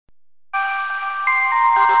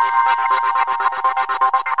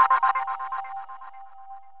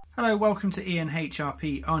Hello, welcome to Ian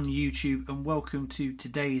HRP on YouTube and welcome to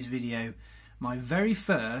today's video, my very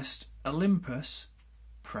first Olympus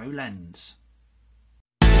Pro lens.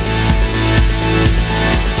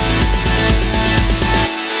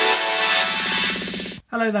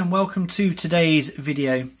 Hello then, welcome to today's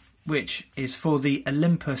video, which is for the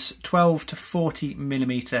Olympus 12 to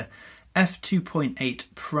 40mm f2.8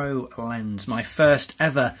 Pro lens, my first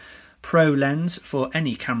ever Pro lens for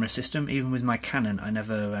any camera system. Even with my Canon, I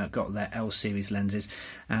never got their L series lenses,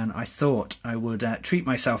 and I thought I would treat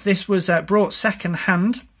myself. This was brought second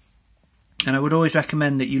hand, and I would always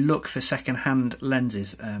recommend that you look for second hand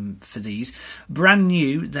lenses for these. Brand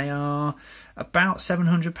new, they are about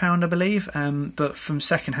 £700, I believe, but from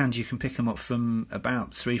second hand you can pick them up from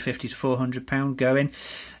about £350 to £400 going,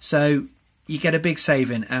 so you get a big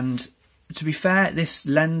saving. And to be fair, this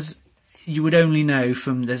lens, you would only know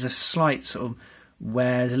from, there's a slight sort of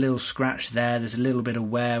wear, there's a little scratch there, there's a little bit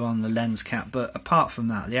of wear on the lens cap, but apart from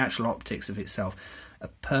that, the actual optics of itself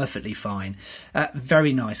are perfectly fine.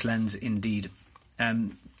 Very nice lens indeed.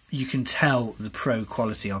 You can tell the pro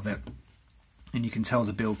quality of it, and you can tell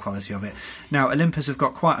the build quality of it. Now, Olympus have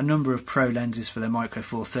got quite a number of Pro lenses for their Micro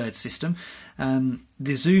Four Thirds system.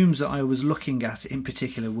 The zooms that I was looking at in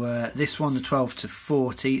particular were this one, the 12 to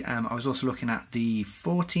 40. I was also looking at the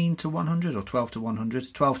 14 to 100 or 12 to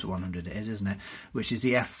 100. 12 to 100 it is, isn't it? Which is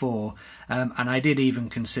the f4. And I did even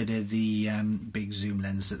consider the big zoom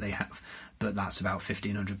lens that they have, but that's about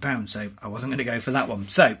 £1,500, so I wasn't going to go for that one.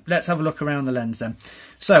 So let's have a look around the lens then.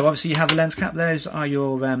 So obviously you have the lens cap. Those are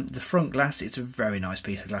your the front glass. It's a very nice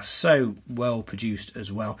piece of glass, so well produced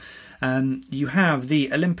as well. You have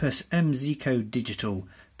the Olympus MZeco Digital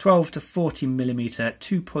 12 to 40mm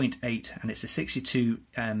 2.8, and it's a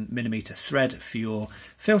 62mm thread for your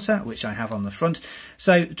filter, which I have on the front.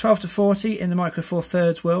 So 12 to 40 in the Micro Four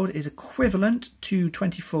Thirds world is equivalent to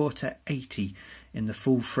 24 to 80 in the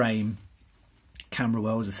full frame camera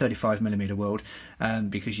world, the 35mm world,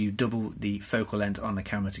 because you double the focal length on the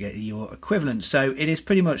camera to get your equivalent. So it is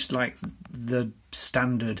pretty much like the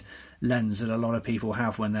standard lens that a lot of people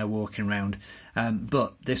have when they're walking around,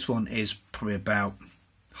 but this one is probably about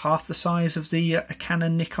half the size of the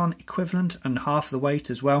Canon Nikon equivalent and half the weight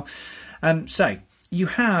as well. So you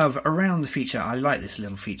have around the feature, I like this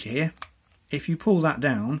little feature here. If you pull that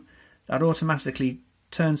down, that automatically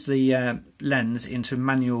turns the lens into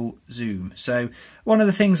manual zoom. So one of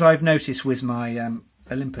the things I've noticed with my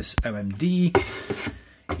Olympus OMD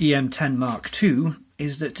EM10 Mark II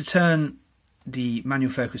is that to turn the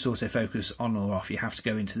manual focus, autofocus on or off, you have to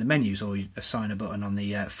go into the menus or you assign a button on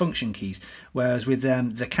the function keys. Whereas with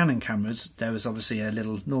the Canon cameras, there was obviously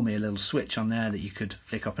normally a little switch on there that you could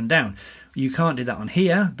flick up and down. You can't do that on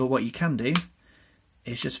here, but what you can do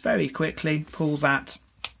is just very quickly pull that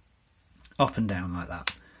up and down like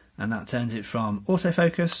that, and that turns it from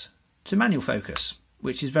autofocus to manual focus,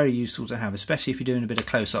 which is very useful to have, especially if you're doing a bit of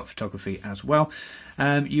close-up photography as well.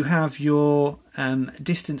 You have your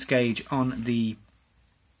distance gauge on the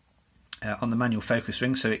manual focus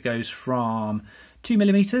ring, so it goes from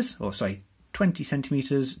 2mm, or sorry, 20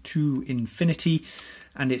 centimeters to infinity,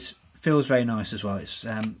 and it feels very nice as well. It's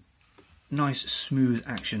nice smooth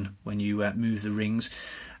action when you move the rings.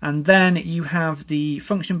 And then you have the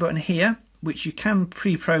function button here, which you can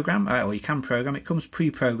pre-program, or you can program. It comes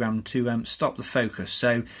pre-programmed to stop the focus.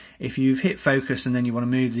 So if you've hit focus and then you want to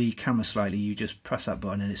move the camera slightly, you just press that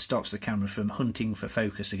button and it stops the camera from hunting for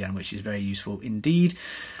focus again, which is very useful indeed.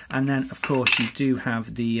 And then of course you do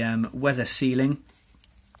have the weather sealing,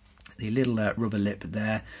 the little rubber lip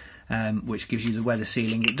there, which gives you the weather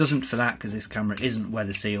sealing. It doesn't for that because this camera isn't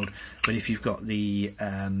weather sealed, but if you've got the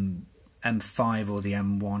M5 or the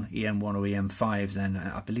M1, EM1 or EM5, then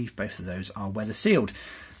I believe both of those are weather sealed.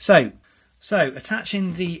 So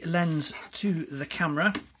attaching the lens to the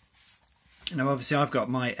camera. Now obviously I've got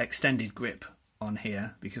my extended grip on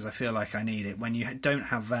here because I feel like I need it. When you don't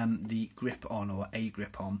have the grip on, or a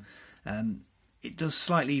grip on, it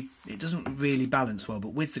doesn't really balance well,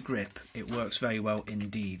 but with the grip it works very well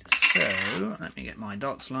indeed. So let me get my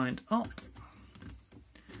dots lined up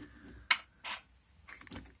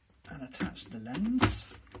and attach the lens.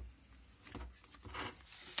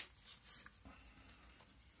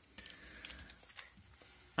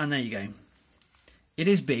 And there you go. It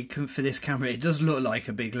is big for this camera. It does look like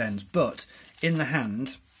a big lens, but in the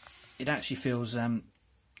hand it actually feels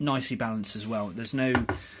nicely balanced as well. There's no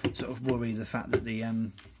sort of worry the fact that the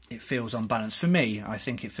it feels unbalanced. For me, I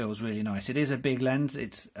think it feels really nice. It is a big lens,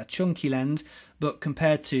 it's a chunky lens, but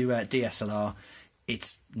compared to DSLR,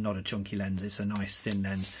 it's not a chunky lens, it's a nice thin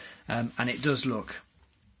lens, and it does look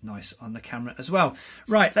nice on the camera as well.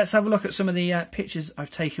 Right, let's have a look at some of the pictures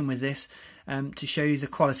I've taken with this to show you the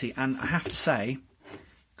quality. And I have to say,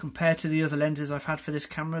 compared to the other lenses I've had for this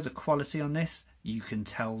camera, the quality on this, you can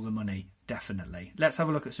tell the money, definitely. Let's have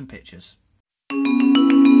a look at some pictures.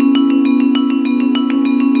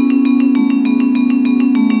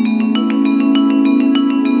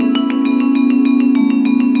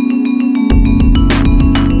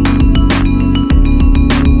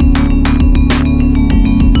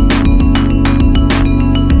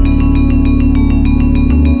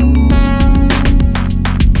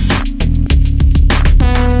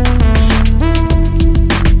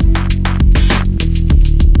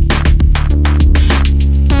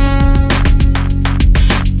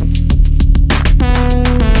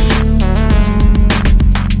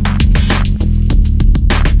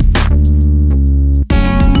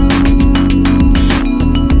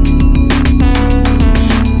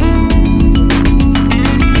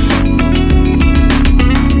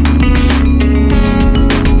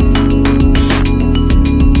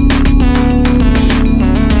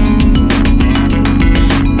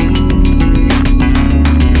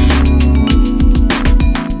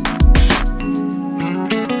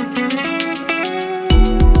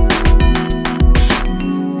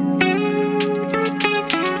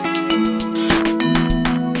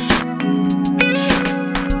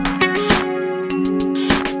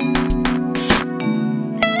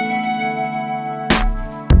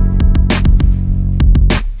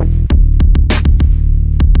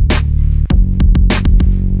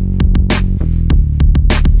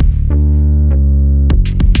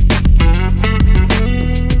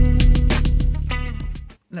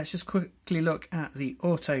 Let's just quickly look at the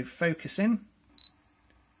auto focusing.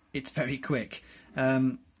 It's very quick.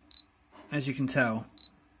 As you can tell,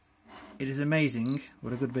 it is amazing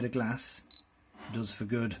what a good bit of glass does for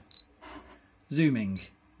good zooming.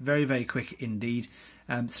 Very, very quick indeed.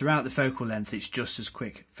 Throughout the focal length, it's just as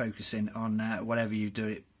quick focusing on whatever you do.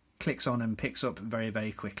 It clicks on and picks up very,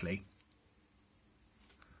 very quickly.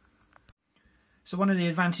 So one of the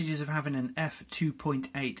advantages of having an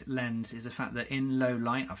f2.8 lens is the fact that in low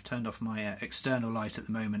light, I've turned off my external light at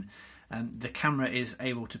the moment, the camera is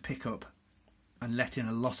able to pick up and let in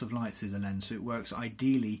a lot of light through the lens, so it works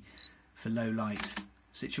ideally for low light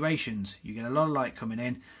situations. You get a lot of light coming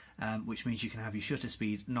in, which means you can have your shutter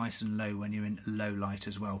speed nice and low when you're in low light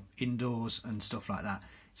as well. Indoors and stuff like that,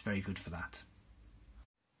 it's very good for that.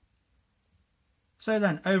 So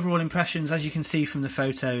then, overall impressions, as you can see from the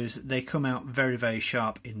photos, they come out very, very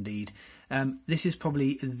sharp indeed. This is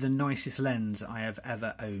probably the nicest lens I have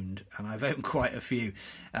ever owned, and I've owned quite a few.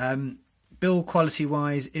 Build quality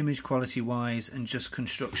wise, image quality wise, and just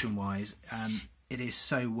construction wise, it is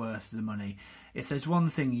so worth the money. If there's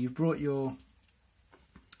one thing, you've brought your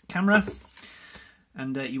camera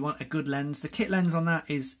and you want a good lens, the kit lens on that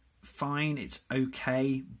is fine, it's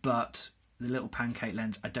okay, but the little pancake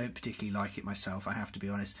lens, I don't particularly like it myself, I have to be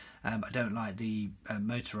honest. I don't like the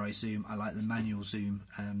motorized zoom, I like the manual zoom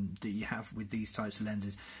that you have with these types of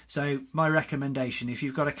lenses. So my recommendation, if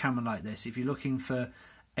you've got a camera like this, if you're looking for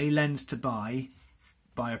a lens to buy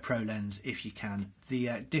a pro lens if you can.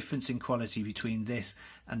 The difference in quality between this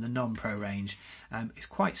and the non-pro range is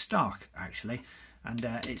quite stark actually, and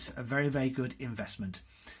it's a very, very good investment.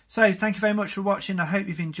 So thank you very much for watching. I hope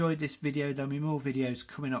you've enjoyed this video. There'll be more videos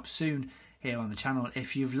coming up soon here on the channel.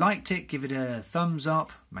 If you've liked it, give it a thumbs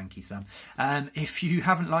up, manky thumb. If you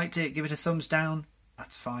haven't liked it, give it a thumbs down.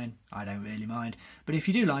 That's fine, I don't really mind. But if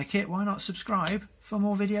you do like it, why not subscribe for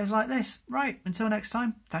more videos like this? Right, until next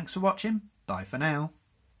time, thanks for watching. Bye for now.